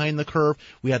 not behind the curve.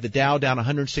 We had the Dow down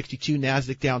 162,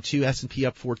 NASDAQ down 2, S&P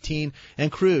up 14,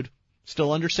 and crude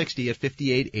still under 60 at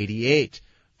 58.88,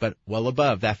 but well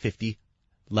above that 50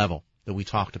 level that we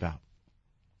talked about.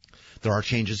 There are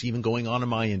changes even going on in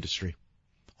my industry.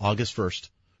 August 1st,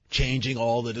 changing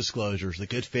all the disclosures. The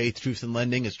good faith, truth in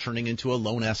lending is turning into a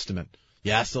loan estimate.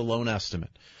 Yes, a loan estimate.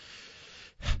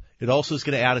 It also is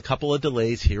going to add a couple of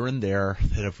delays here and there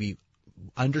that if we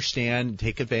understand,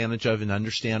 take advantage of, and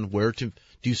understand where to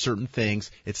do certain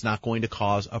things, it's not going to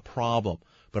cause a problem.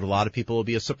 But a lot of people will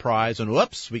be a surprise and,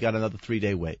 whoops, we got another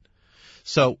 3-day wait.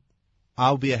 So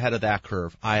I'll be ahead of that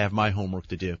curve. I have my homework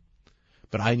to do.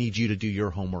 But I need you to do your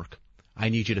homework. I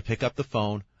need you to pick up the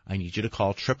phone. I need you to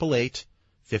call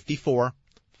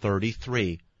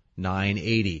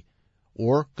 888-5433-980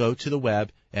 or go to the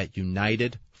web at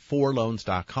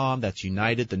united4loans.com. That's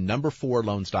United, the number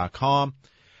 4loans.com.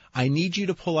 I need you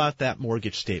to pull out that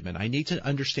mortgage statement. I need to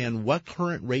understand what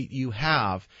current rate you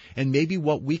have and maybe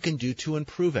what we can do to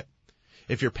improve it.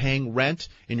 If you're paying rent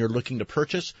and you're looking to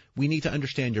purchase, we need to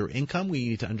understand your income. We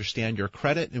need to understand your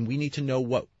credit, and we need to know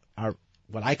what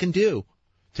I can do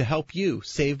to help you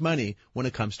save money when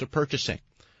it comes to purchasing.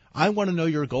 I want to know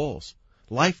your goals.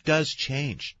 Life does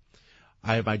change.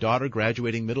 I have my daughter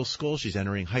graduating middle school. She's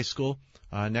entering high school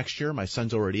next year. My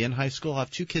son's already in high school. I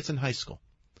have 2 kids in high school.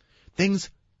 Things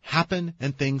happen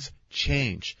and things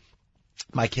change.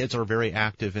 My kids are very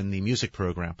active in the music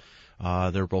program.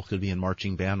 They're both going to be in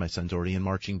marching band. My son's already in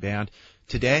marching band.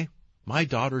 Today, my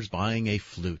daughter's buying a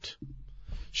flute.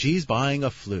 She's buying a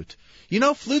flute. You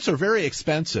know, flutes are very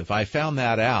expensive. I found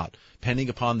that out, depending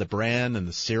upon the brand and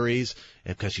the series,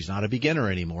 because she's not a beginner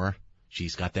anymore.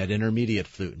 She's got that intermediate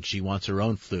flute, and she wants her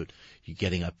own flute. You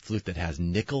getting a flute that has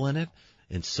nickel in it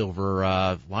and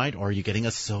silver lined, or are you getting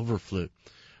a silver flute?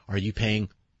 Are you paying,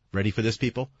 ready for this,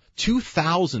 people,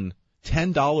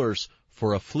 $2,010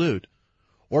 for a flute?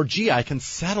 Or, gee, I can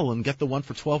settle and get the one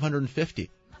for $1,250.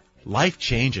 Life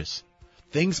changes.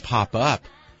 Things pop up.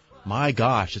 My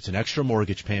gosh, it's an extra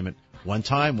mortgage payment. One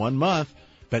time, 1 month.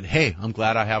 But, hey, I'm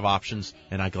glad I have options,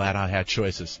 and I'm glad I had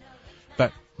choices.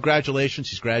 But congratulations,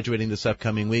 she's graduating this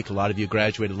upcoming week. A lot of you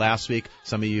graduated last week.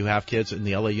 Some of you have kids in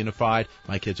the LA Unified.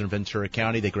 My kids are in Ventura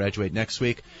County. They graduate next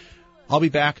week. I'll be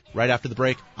back right after the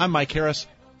break. I'm Mike Harris.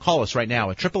 Call us right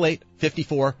now at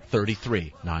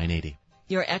 888-5433-980.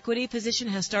 Your equity position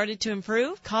has started to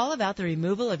improve? Call about the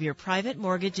removal of your private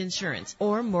mortgage insurance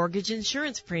or mortgage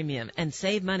insurance premium and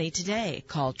save money today.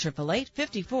 Call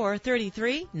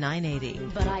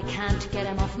 888-5433-980. But I can't get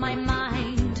him off my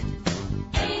mind.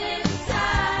 Ain't it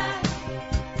sad?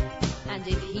 And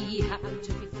if he happened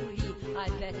to be free, I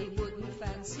bet he wouldn't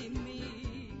fancy me.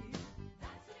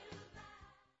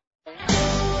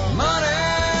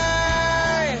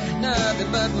 Money,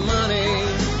 nothing but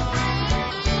money.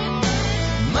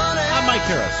 I'm Mike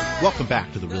Harris. Welcome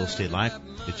back to the Real Estate Life.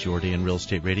 It's your day in real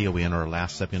estate radio. We enter our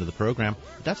last segment of the program.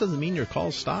 But that doesn't mean your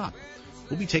calls stop.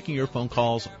 We'll be taking your phone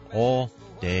calls all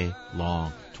day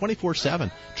long, 24/7.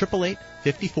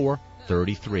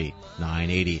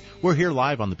 888-5433-980. We're here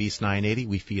live on the Beast 980.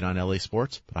 We feed on LA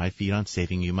sports, but I feed on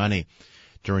saving you money.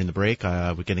 During the break,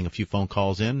 we're getting a few phone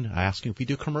calls in asking if we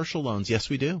do commercial loans. Yes,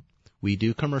 we do. We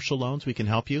do commercial loans. We can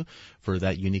help you for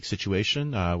that unique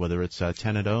situation, whether it's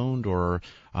tenant-owned or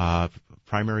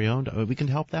primary-owned. We can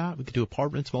help that. We can do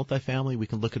apartments, multifamily. We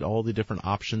can look at all the different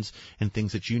options and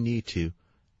things that you need to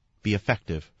be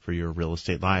effective for your real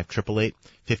estate life.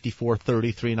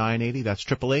 888-5433-980. That's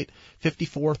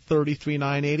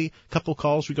 888-5433-980. Couple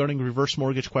calls regarding reverse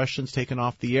mortgage questions taken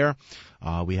off the air.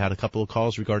 We had a couple of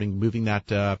calls regarding removing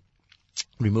that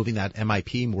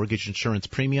MIP, mortgage insurance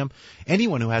premium.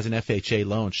 Anyone who has an FHA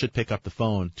loan should pick up the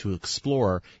phone to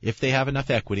explore if they have enough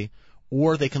equity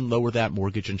or they can lower that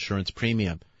mortgage insurance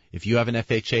premium. If you have an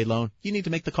FHA loan, you need to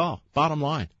make the call. Bottom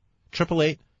line,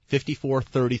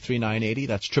 888-5433-980.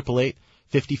 That's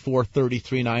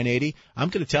 888-5433-980. I'm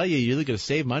going to tell you, you're either going to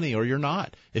save money or you're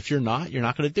not. If you're not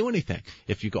going to do anything.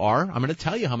 If you are, I'm going to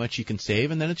tell you how much you can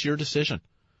save, and then it's your decision.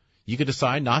 You could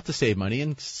decide not to save money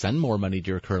and send more money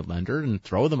to your current lender and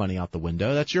throw the money out the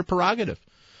window. That's your prerogative.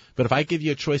 But if I give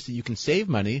you a choice that you can save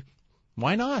money,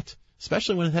 why not?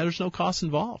 Especially when there's no cost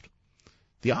involved.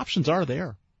 The options are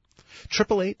there.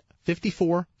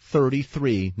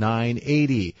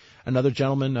 888-5433-980. Another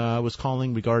gentleman was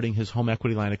calling regarding his home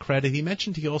equity line of credit. He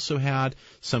mentioned he also had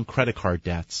some credit card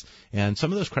debts, and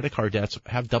some of those credit card debts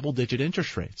have double-digit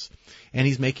interest rates. And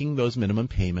he's making those minimum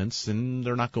payments, and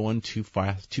they're not going too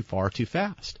far, too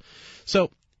fast.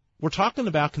 So we're talking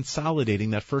about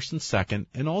consolidating that first and second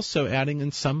and also adding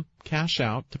in some cash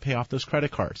out to pay off those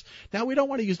credit cards. Now, we don't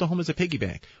want to use the home as a piggy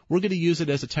bank. We're going to use it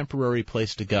as a temporary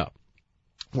place to go.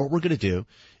 What we're going to do,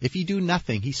 if you do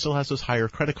nothing, he still has those higher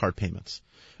credit card payments.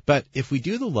 But if we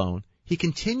do the loan, he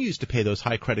continues to pay those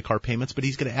high credit card payments, but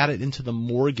he's going to add it into the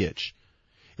mortgage.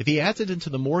 If he adds it into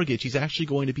the mortgage, he's actually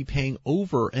going to be paying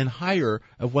over and higher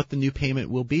of what the new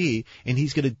payment will be, and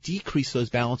he's going to decrease those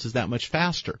balances that much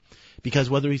faster. Because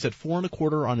whether he's at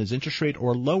 4.25% on his interest rate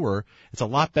or lower, it's a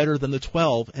lot better than the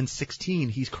 12 and 16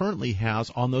 he currently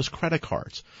has on those credit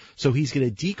cards. So he's going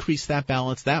to decrease that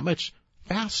balance that much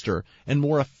faster and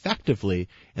more effectively,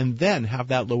 and then have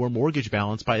that lower mortgage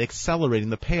balance by accelerating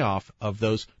the payoff of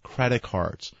those credit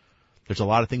cards. There's a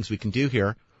lot of things we can do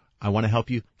here. I want to help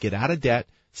you get out of debt,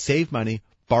 save money,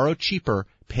 borrow cheaper,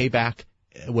 pay back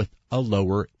with a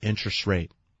lower interest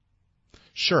rate.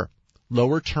 Sure,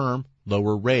 lower term,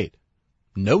 lower rate.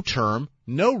 No term,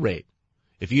 no rate.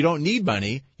 If you don't need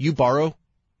money, you borrow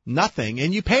nothing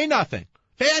and you pay nothing.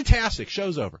 Fantastic.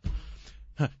 Show's over.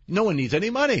 No one needs any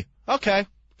money. Okay.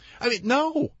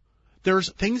 No.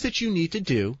 There's things that you need to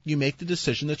do. You make the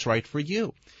decision that's right for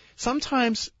you.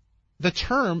 Sometimes the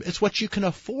term is what you can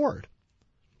afford.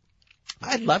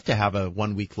 I'd love to have a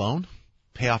 1-week loan,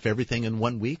 pay off everything in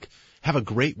 1 week, have a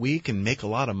great week and make a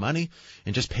lot of money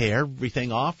and just pay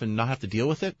everything off and not have to deal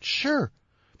with it. Sure.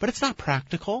 But it's not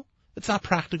practical. It's not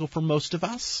practical for most of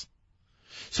us.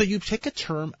 So you take a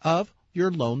term of your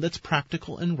loan that's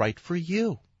practical and right for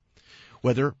you.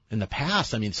 Whether in the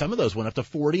past, some of those went up to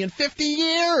 40 and 50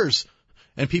 years.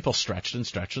 And people stretched and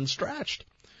stretched and stretched.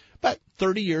 But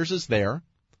 30 years is there.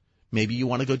 Maybe you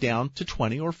want to go down to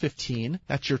 20 or 15.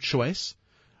 That's your choice.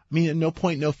 No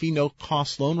point, no fee, no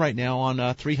cost loan right now on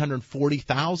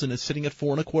 $340,000 is sitting at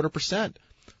 4.25%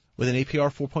 with an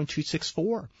APR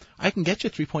 4.264. I can get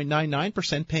you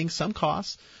 3.99% paying some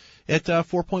costs at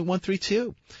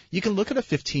 4.132. You can look at a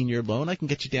 15-year loan. I can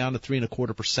get you down to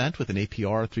 3.25% with an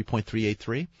APR of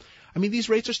 3.383. These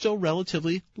rates are still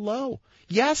relatively low.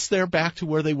 Yes, they're back to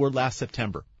where they were last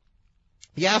September.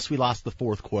 Yes, we lost the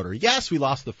fourth quarter. Yes, we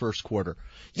lost the first quarter.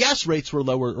 Yes, rates were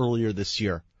lower earlier this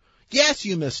year. Yes,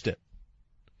 you missed it.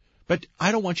 But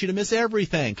I don't want you to miss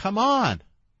everything. Come on.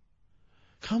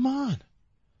 Come on.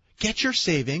 Get your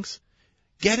savings.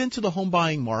 Get into the home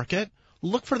buying market.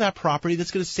 Look for that property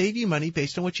that's going to save you money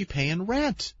based on what you pay in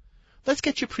rent. Let's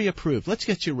get you pre-approved. Let's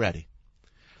get you ready.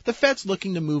 The Fed's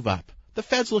looking to move up. The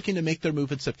Fed's looking to make their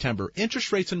move in September.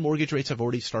 Interest rates and mortgage rates have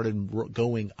already started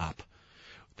going up.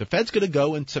 The Fed's going to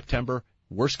go in September,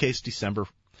 worst case December.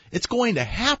 It's going to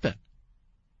happen.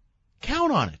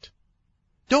 Count on it.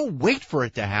 Don't wait for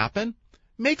it to happen.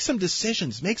 Make some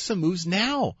decisions. Make some moves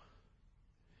now.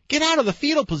 Get out of the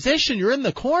fetal position. You're in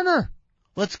the corner.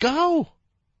 Let's go.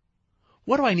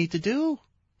 What do I need to do?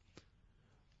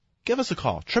 Give us a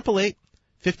call.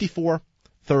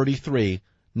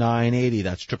 888-54-33-980.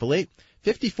 That's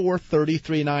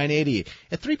 888-54-33-980.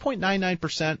 At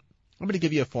 3.99%, I'm going to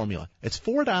give you a formula. It's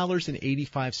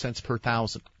 $4.85 per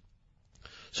thousand.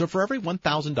 So for every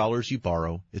 $1,000 you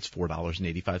borrow, it's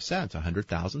 $4.85.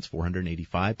 100,000 is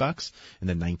 $485, and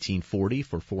then $19.40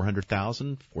 for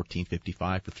 400,000,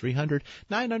 $14.55 for 300,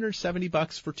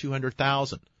 $970 for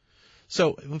 200,000.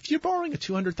 So if you're borrowing a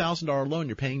 $200,000 loan,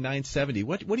 you're paying $970.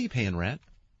 What are you paying rent?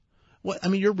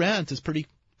 Your rent is pretty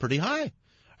high.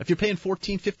 If you're paying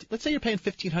 $1,450, let's say you're paying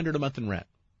 $1,500 a month in rent.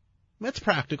 That's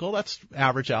practical. That's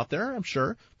average out there, I'm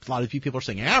sure. A lot of you people are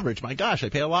saying, average, my gosh, I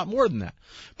pay a lot more than that.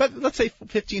 But let's say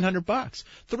 $1,500.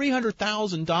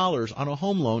 $300,000 on a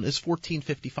home loan is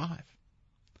 $1,455.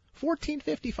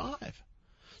 $1,455.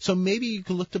 So maybe you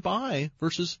can look to buy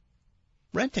versus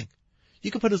renting. You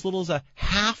could put as little as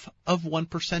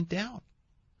 0.5% down.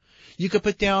 You could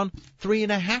put down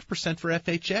 3.5% for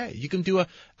FHA. You can do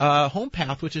a home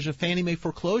path, which is a Fannie Mae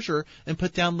foreclosure, and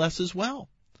put down less as well.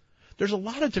 There's a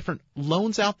lot of different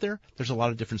loans out there. There's a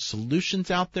lot of different solutions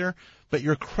out there. But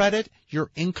your credit, your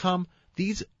income,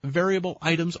 these variable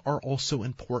items are also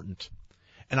important.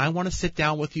 And I want to sit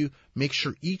down with you, make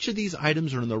sure each of these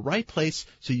items are in the right place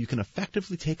so you can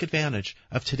effectively take advantage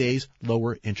of today's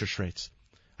lower interest rates.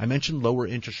 I mentioned lower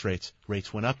interest rates.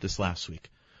 Rates went up this last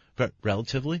week. But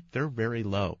relatively, they're very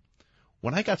low.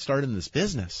 When I got started in this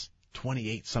business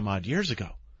 28 some odd years ago,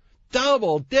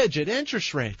 double-digit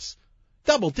interest rates.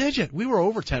 Double digit. We were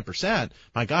over 10%.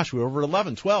 My gosh, we were over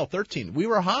 11, 12, 13. We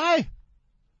were high.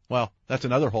 Well, that's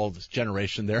another whole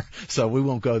generation there, so we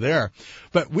won't go there.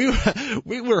 But we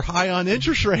were high on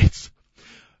interest rates.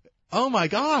 Oh my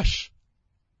gosh.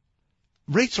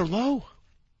 Rates are low.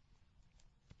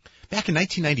 Back in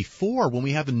 1994, when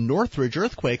we had the Northridge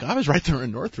earthquake, I was right there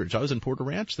in Northridge. I was in Porter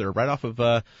Ranch there, right off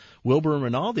of Wilbur and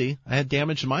Rinaldi. I had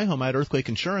damage to my home. I had earthquake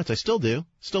insurance. I still do.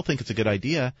 Still think it's a good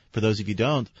idea. For those of you who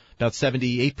don't, about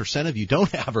 78% of you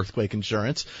don't have earthquake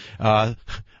insurance. I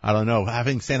don't know.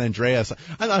 Having San Andreas,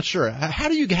 I'm not sure. How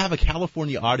do you have a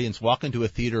California audience walk into a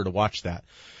theater to watch that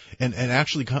and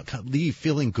actually leave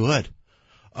feeling good?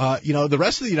 The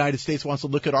rest of the United States wants to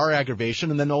look at our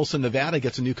aggravation, and then also Nevada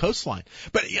gets a new coastline.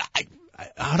 But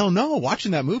I don't know.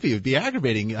 Watching that movie would be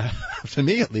aggravating to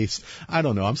me, at least. I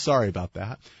don't know. I'm sorry about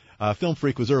that. Film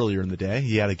Freak was earlier in the day.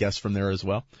 He had a guest from there as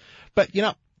well. But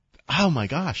oh my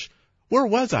gosh, where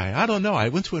was I? I don't know. I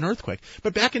went to an earthquake.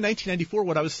 But back in 1994,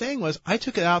 what I was saying was I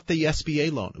took out the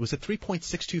SBA loan. It was at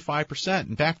 3.625%,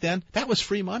 and back then that was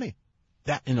free money.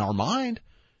 That in our mind.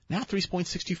 Now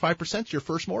 3.625% is your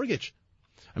first mortgage.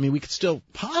 We could still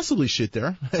possibly shoot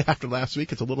there. After last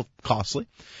week, it's a little costly.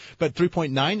 But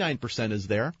 3.99% is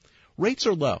there. Rates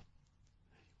are low.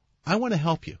 I want to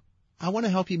help you. I want to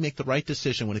help you make the right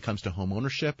decision when it comes to home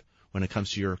ownership, when it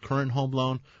comes to your current home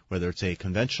loan, whether it's a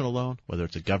conventional loan, whether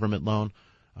it's a government loan,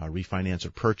 a refinance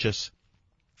or purchase,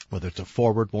 whether it's a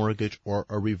forward mortgage or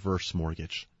a reverse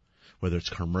mortgage, whether it's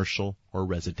commercial or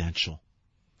residential.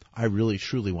 I really,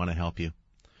 truly want to help you.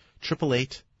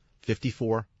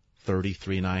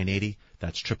 888-54-33-980.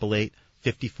 That's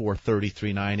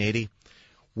 888-54-33-980.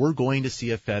 We're going to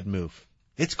see a Fed move.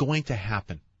 It's going to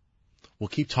happen. We'll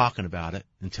keep talking about it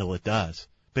until it does,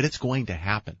 but it's going to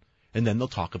happen. And then they'll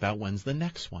talk about when's the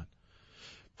next one.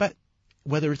 But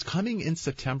whether it's coming in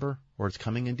September or it's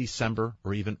coming in December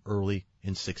or even early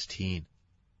in 16,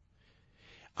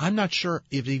 I'm not sure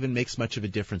if it even makes much of a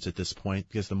difference at this point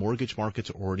because the mortgage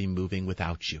market's already moving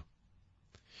without you.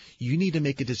 You need to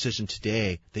make a decision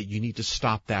today that you need to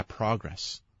stop that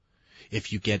progress.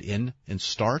 If you get in and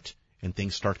start and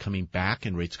things start coming back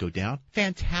and rates go down,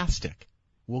 fantastic.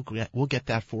 We'll get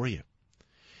that for you.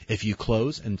 If you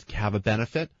close and have a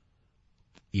benefit,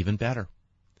 even better.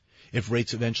 If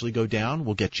rates eventually go down,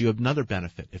 we'll get you another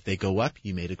benefit. If they go up,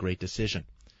 you made a great decision.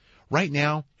 Right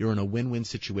now, you're in a win-win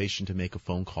situation to make a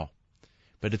phone call.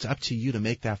 But it's up to you to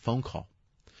make that phone call.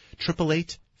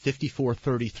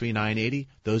 888-54-33-980.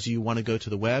 Those of you who want to go to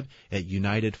the web at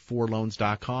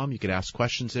united4loans.com. You can ask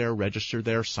questions there, register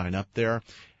there, sign up there,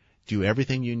 do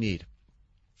everything you need.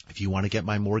 If you want to get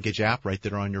my mortgage app right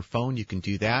there on your phone, you can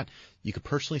do that. You can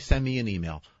personally send me an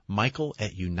email, Michael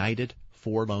at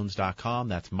united4loans.com.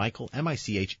 That's Michael,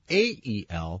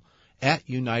 Michael, at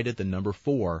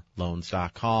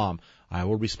United4Loans.com. I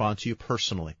will respond to you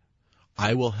personally.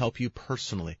 I will help you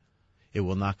personally. It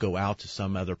will not go out to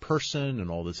some other person and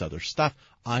all this other stuff.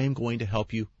 I am going to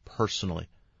help you personally.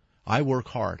 I work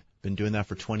hard. Been doing that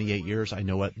for 28 years. I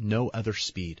know at no other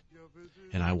speed.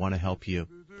 And I want to help you.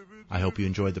 I hope you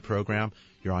enjoyed the program.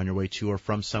 You're on your way to or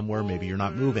from somewhere. Maybe you're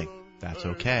not moving. That's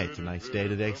okay. It's a nice day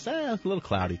today. It's a little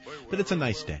cloudy, but it's a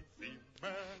nice day.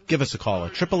 Give us a call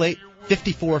at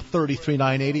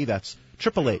 888-5433-980. That's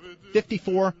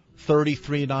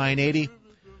 888-5433-980.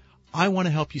 I want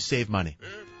to help you save money.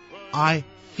 I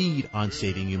feed on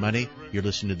saving you money. You're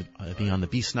listening to me on the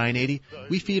Beast 980.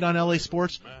 We feed on LA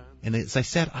Sports. And as I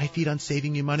said, I feed on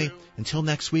saving you money. Until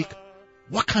next week,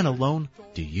 what kind of loan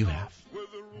do you have?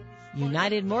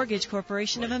 United Mortgage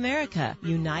Corporation of America,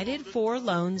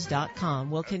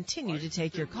 United4Loans.com will continue to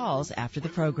take your calls after the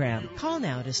program. Call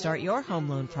now to start your home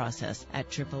loan process at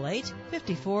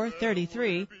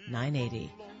 888-5433-980.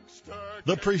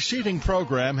 The preceding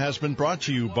program has been brought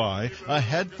to you by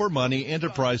Ahead for Money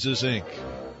Enterprises, Inc.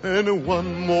 And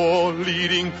one more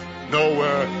leading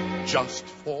nowhere just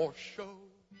for show.